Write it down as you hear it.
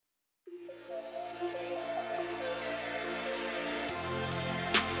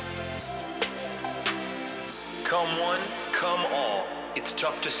Come one, come all. It's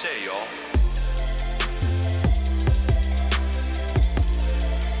tough to say, y'all.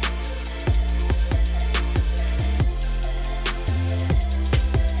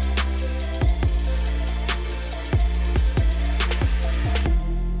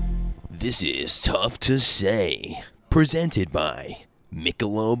 This is Tough to Say, presented by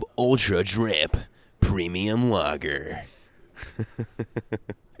Michelob Ultra Drip Premium Lager.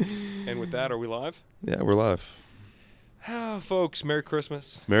 And with that, are we live? Yeah, we're live. Folks, Merry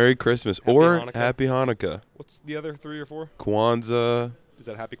Christmas. Merry Christmas Happy or Hanukkah. Happy Hanukkah. What's the other 3 or 4? Kwanzaa, Is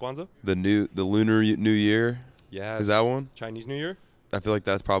that Happy Kwanzaa? the Lunar New Year. Yes. Is that one? Chinese New Year? I feel like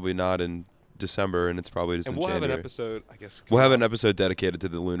that's probably not in December, and it's probably just And in we'll January. have an episode, I guess. We'll have an episode dedicated to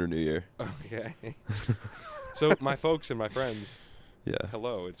the Lunar New Year. Okay. So, my folks and my friends, Yeah.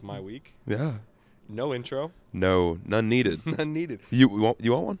 hello. It's my week. Yeah. No intro. No, none needed. None needed. You want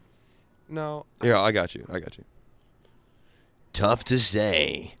one? No. Yeah, I got you. Tough to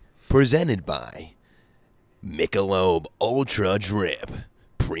Say, presented by Michelob Ultra Drip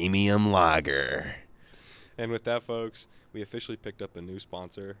Premium Lager. And with that, folks, we officially picked up a new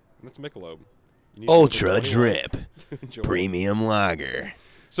sponsor. And that's Michelob. You need Ultra something to Drip enjoy. Premium Lager.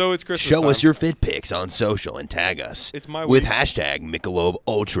 So, it's Christmas Show time. us your fit pics on social and tag us It's my with week. hashtag Michelob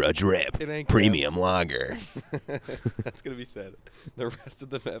Ultra Drip It ain't Premium gas. Lager. That's going to be said the rest of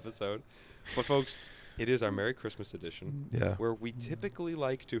the episode. But, folks, it is our Merry Christmas edition. Yeah. Where we typically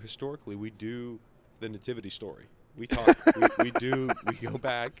like to, historically, we do the nativity story. We talk, we go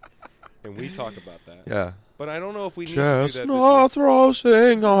back and we talk about that. Yeah. But I don't know if we need to do that this year. Chestnuts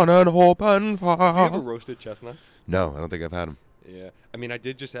roasting on an open Have you ever fire. roasted chestnuts? No, I don't think I've had them. Yeah. I mean, I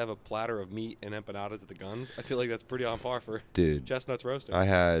did just have a platter of meat and empanadas at the Guns. I feel like that's pretty on par for Dude, chestnuts roasting.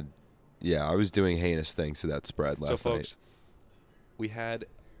 I was doing heinous things to that spread So, last folks, we had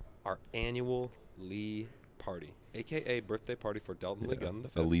our annual Lee party, a.k.a. birthday party for Delton Lee night. Gunn, the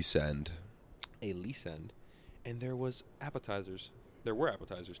A fifth. lease end. A lease end. And there was appetizers. There were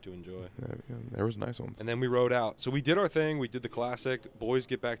appetizers to enjoy. Yeah, there was nice ones. And then we rode out. So we did our thing. We did the classic. Boys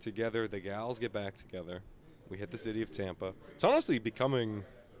get back together. The gals get back together. We hit the city of Tampa. It's honestly becoming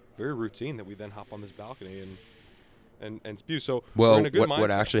very routine that we then hop on this balcony and spew. So we're Well, in a good what mindset.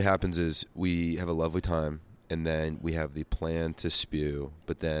 actually happens is we have a lovely time, and then we have the plan to spew,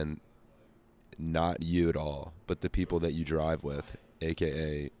 but then not you at all, but the people that you drive with,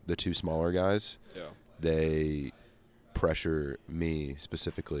 a.k.a. the 2 smaller guys, Yeah. they pressure me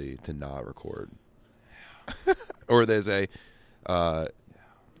specifically to not record. Or there's how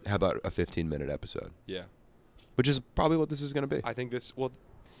about a 15-minute episode, Yeah. which is probably what this is going to be. I think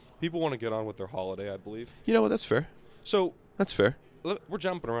people want to get on with their holiday, I believe. You know what? That's fair. So That's fair. we're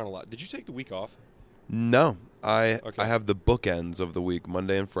jumping around a lot. Did you take the week off? No, I Okay. have the bookends of the week,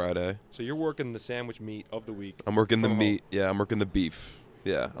 Monday and Friday. So you're working the sandwich meat of the week. I'm working the from meat. Yeah, I'm working the beef.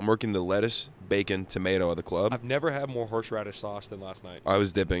 Yeah, I'm working the lettuce, bacon, tomato of the club. I've never had more horseradish sauce than last night. I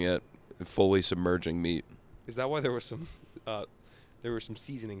was dipping it, fully submerging meat. Is that why there was some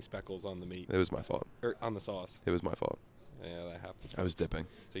seasoning speckles on the meat It was my fault. or on the sauce? It was my fault. Yeah, that happens. I was dipping.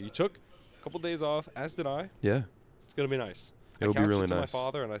 So you took a couple days off, as did I. Yeah. It's gonna be nice. It'll I be couched really it to my nice.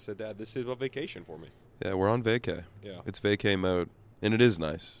 father, and I said, "Dad, this is a vacation for me." Yeah, we're on vacay. Yeah. It's vacay mode. And it is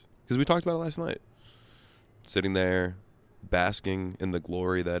nice. Because we talked about it last night. Sitting there, basking in the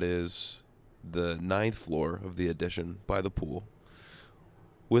glory that is the 9th floor of the Addition by the pool.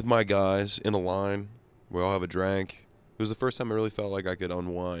 With my guys in a line. We all have a drink. It was the first time I really felt like I could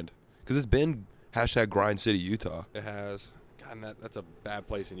unwind. Because it's been #Grind City, Utah. It has. God, and that's a bad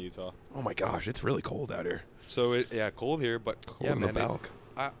place in Utah. Oh my gosh, it's really cold out here. So cold here, but Cold yeah, in the man. balk.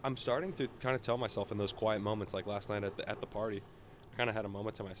 I'm starting to kind of tell myself in those quiet moments, like last night at the party. I kind of had a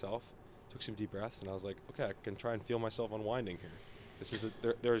moment to myself, took some deep breaths, and I was like, okay, I can try and feel myself unwinding here. This is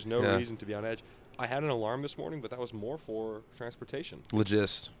there is no Yeah. reason to be on edge. I had an alarm this morning, but that was more for transportation.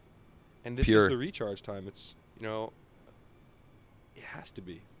 Legist. And this Pure. is the recharge time. It's it has to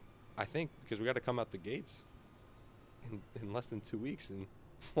be, I think, because we got to come out the gates in less than 2 weeks and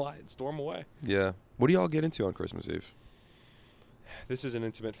fly and storm away. Yeah. What do y'all get into on Christmas Eve? This is an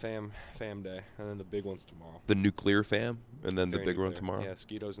intimate fam day, and then the big one's tomorrow. The nuclear fam, and then Very the big one nuclear. tomorrow. Yeah,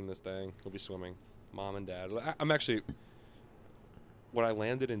 Skeeto's in this thing. He'll be swimming. Mom and Dad. I'm actually, when I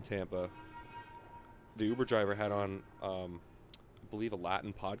landed in Tampa, the Uber driver had on, I believe, a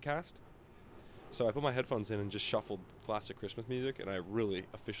Latin podcast. So I put my headphones in and just shuffled classic Christmas music, and I really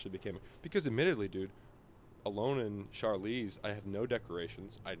officially became because admittedly, dude, alone in Charlize, I have no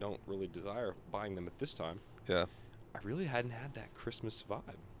decorations. I don't really desire buying them at this time. Yeah. I really hadn't had that Christmas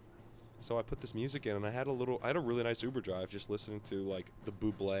vibe. So I put this music in, and I had a really nice Uber drive just listening to, like, the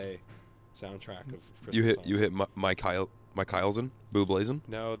Bublé soundtrack of Christmas You songs. hit my Kyleson, Boo Blazin'.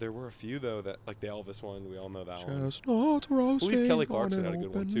 No, there were a few though that like the Elvis one. We all know that one. Chestnuts roasting. I believe Kelly Clarkson had a on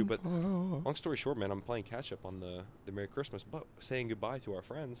good one an too. But open long story short, man, I'm playing catch up on the Merry Christmas, but saying goodbye to our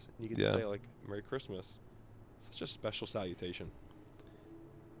friends. And you get Yeah. to say like Merry Christmas. Such a special salutation.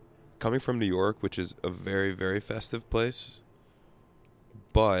 Coming from New York, which is a very, very festive place,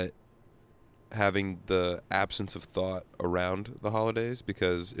 but having the absence of thought around the holidays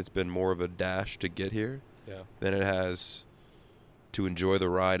because it's been more of a dash to get here Yeah. than it has to enjoy the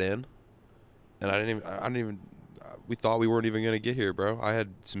ride in. And I didn't even we thought we weren't even going to get here, bro. I had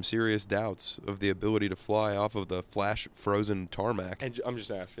some serious doubts of the ability to fly off of the flash frozen tarmac. And I'm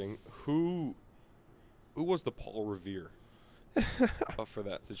just asking, who was the Paul Revere for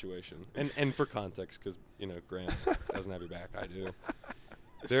that situation? And for context, because Grant doesn't have your back, I do.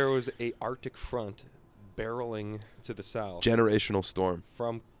 There was a Arctic front barreling to the south Generational storm.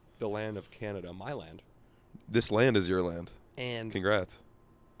 from the land of Canada, my land, This land is your land. and Congrats.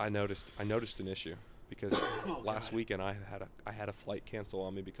 I noticed an issue because last weekend I had a flight cancel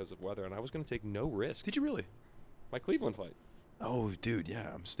on me because of weather, and I was going to take no risk. Did you really? My Cleveland flight. Oh, dude,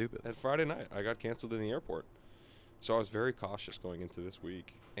 yeah, I'm stupid. That Friday night, I got canceled in the airport. So I was very cautious going into this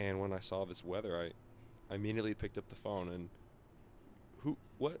week. And when I saw this weather, I immediately picked up the phone. And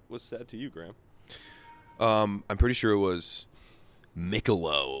what was said to you, Graham? I'm pretty sure it was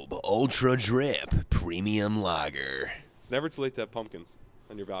Michelob Ultra Drip Premium Lager. It's never too late to have pumpkins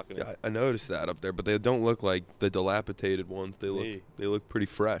on your balcony. Yeah, I noticed that up there, but they don't look like the dilapidated ones. Nee. They look pretty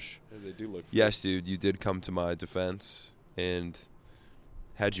fresh. Yeah, they do look. Yes, dude, you did come to my defense, and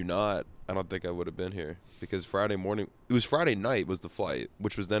had you not, I don't think I would have been here because Friday night was the flight,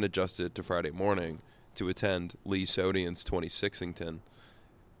 which was then adjusted to Friday morning to attend Lee Sodian's 26ington.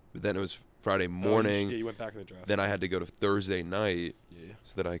 But then it was Friday morning. You went back in the draft. Then I had to go to Thursday night Yeah.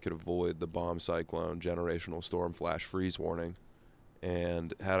 so that I could avoid the bomb cyclone, generational storm, flash freeze warning.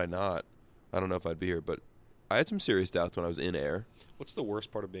 And had I not, I don't know if I'd be here. But I had some serious doubts when I was in air. What's the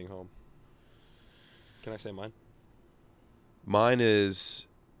worst part of being home? Can I say mine? Mine is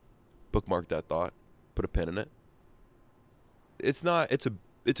bookmark that thought, put a pin in it. It's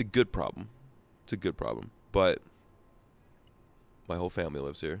a good problem. It's a good problem. But my whole family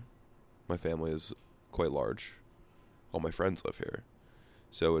lives here. My family is quite large. All my friends live here.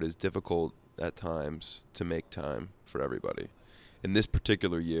 So it is difficult at times to make time for everybody. In this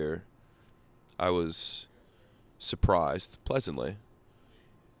particular year, I was surprised, pleasantly,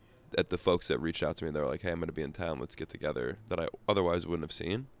 at the folks that reached out to me and they're like, hey, I'm going to be in town, let's get together, that I otherwise wouldn't have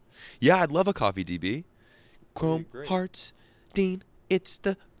seen. Yeah, I'd love a coffee, DB. Chrome Great. Hearts Dean. It's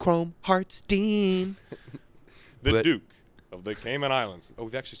the Chrome Hearts Dean. The But- Duke of the Cayman Islands. Oh,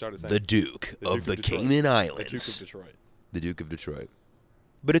 we've actually started saying The Duke The of Duke the of Detroit. Cayman the Duke of Islands. Detroit. The Duke of Detroit.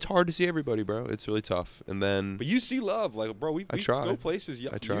 But it's hard to see everybody, bro. It's really tough. And then But you see love, like, bro. We try. go places.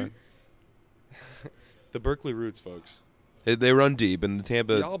 I try. The Berkeley roots, folks. They run deep, and the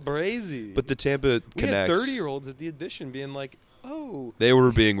Tampa. Y'all brazy. But the Tampa we had connects. 30-year-olds at the Edition being like, "Oh, They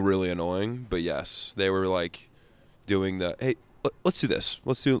were being really annoying, but yes, they were like doing the hey, let's do this.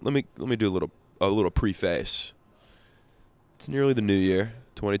 Let me do a little preface. It's nearly the new year,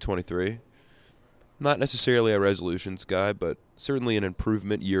 2023. Not necessarily a resolutions guy, but certainly an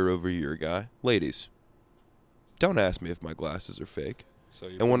improvement year over year guy. Ladies, don't ask me if my glasses are fake. So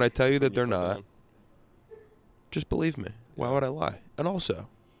And when I tell you that you're they're not, down. just believe me. Why Yeah. would I lie? And also,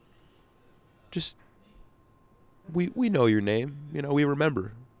 just we know your name. You know, we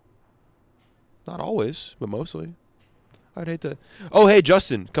remember. Not always, but mostly. I'd hate to. Oh, hey,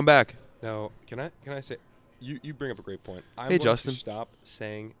 Justin, come back. Now, can I say, you bring up a great point. I'm Hey, going Justin. to stop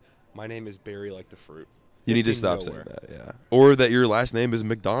saying my name is Barry like the fruit. You need to Gets me stop nowhere. saying that, yeah. Or that your last name is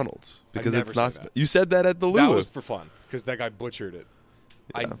McDonald's because never it's not. say that. You said that at the That Lua. was for fun because that guy butchered it.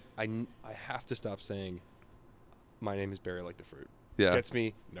 Yeah. I have to stop saying my name is Barry like the fruit. Yeah. Gets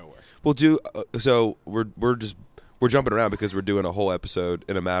me nowhere. We'll do. So we're jumping around because we're doing a whole episode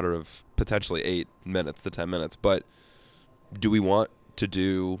in a matter of potentially 8 minutes to 10 minutes. But do we want to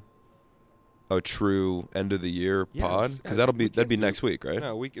do a true end of the year Yes, pod? yes, Because we that'd can't be do- next week, right?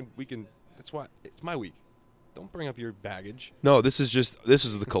 No, we can. That's why it's my week. Don't bring up your baggage. No, this is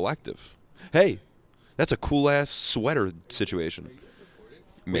the collective. Hey, that's a cool ass sweater situation.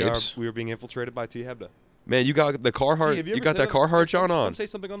 Mapes. We are being infiltrated by T. Hebda. Man, you got the Carhartt. T, have You ever got said that Carhartt John on. Say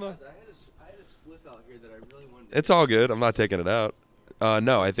something on the. I had a spliff out here that I really wanted to It's all good. I'm not taking it out.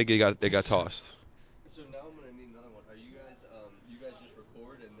 No, I think it got tossed. So now I'm gonna need another one. Are you guys just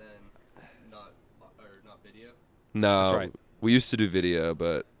record and then not video? No, That's right. we used to do video,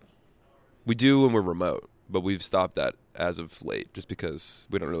 but we do when we're remote. But we've stopped that as of late, just because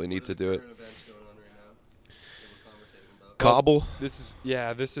we don't really need to do it. Current events going on right now that we're conversating about? Kabul?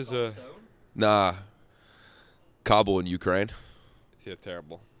 This is a Stone? Nah. Kabul in Ukraine.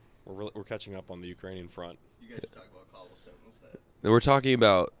 terrible. We're catching up on the Ukrainian front. You guys should talk about cobblestone instead. And we're talking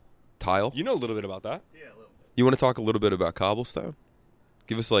about tile. You know a little bit about that. Yeah, a little bit. You want to talk a little bit about cobblestone?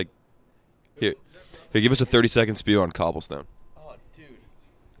 Give us here, give us a 30-second spiel on cobblestone. Oh, dude.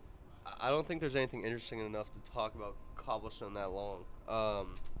 I don't think there's anything interesting enough to talk about cobblestone that long. All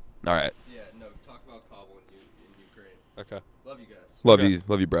right. Yeah, no, talk about cobble in Ukraine. Okay. Love you guys.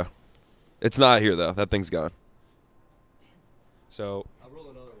 Love you, bro. It's not here though. That thing's gone. So, I'll roll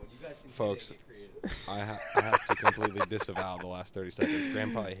another one. You guys can Folks. get creative. I have to completely disavow the last 30 seconds.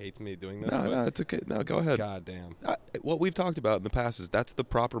 Graham probably hates me doing this. but No, it's okay. No, go ahead. God damn. What we've talked about in the past is that's the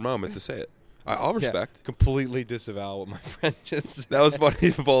proper moment to say it. I'll respect. Yeah, completely disavow what my friend just said. That was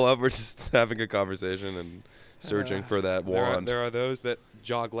funny to pull up. We're just having a conversation and searching for that wand. There are those that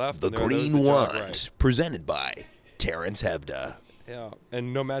jog left. The and there are those Green that jog Wand, right. presented by Terrence Hebda. Yeah,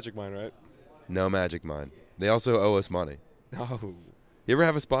 and no magic mine, right? No magic mine. They also owe us money. No. You ever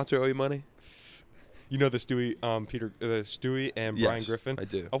have a sponsor owe you money? You know the Stewie, Stewie and Brian Yes, Griffin. I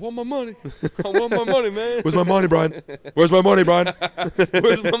do. I want my money. I want my money, man. Where's my money, Brian? Where's my money, Brian?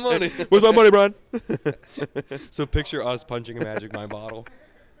 Where's my money? Where's my money, Brian? So picture us punching a magic mine bottle,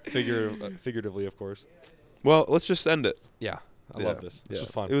 figuratively, of course. Well, let's just end it. Yeah, I love this. This was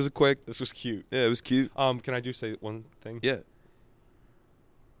fun. It was a quick. This was cute. Yeah, it was cute. Can I say one thing? Yeah.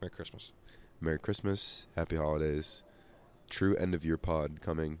 Merry Christmas. Merry Christmas. Happy holidays. True end of year pod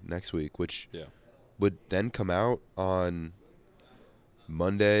coming next week, which Yeah. would then come out on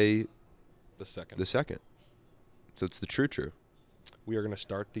Monday The second. the 2nd. So it's the true. We are going to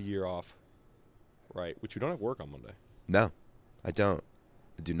start the year off right, which we don't have work on Monday. No, I don't.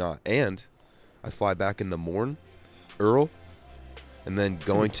 I do not. And I fly back in the morn, Earl, and then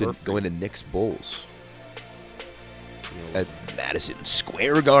going to Nick's Bowls at Madison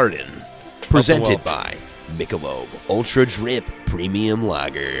Square Garden. Presented by Michelob Ultra Drip Premium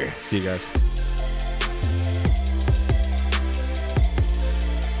Lager. See you guys.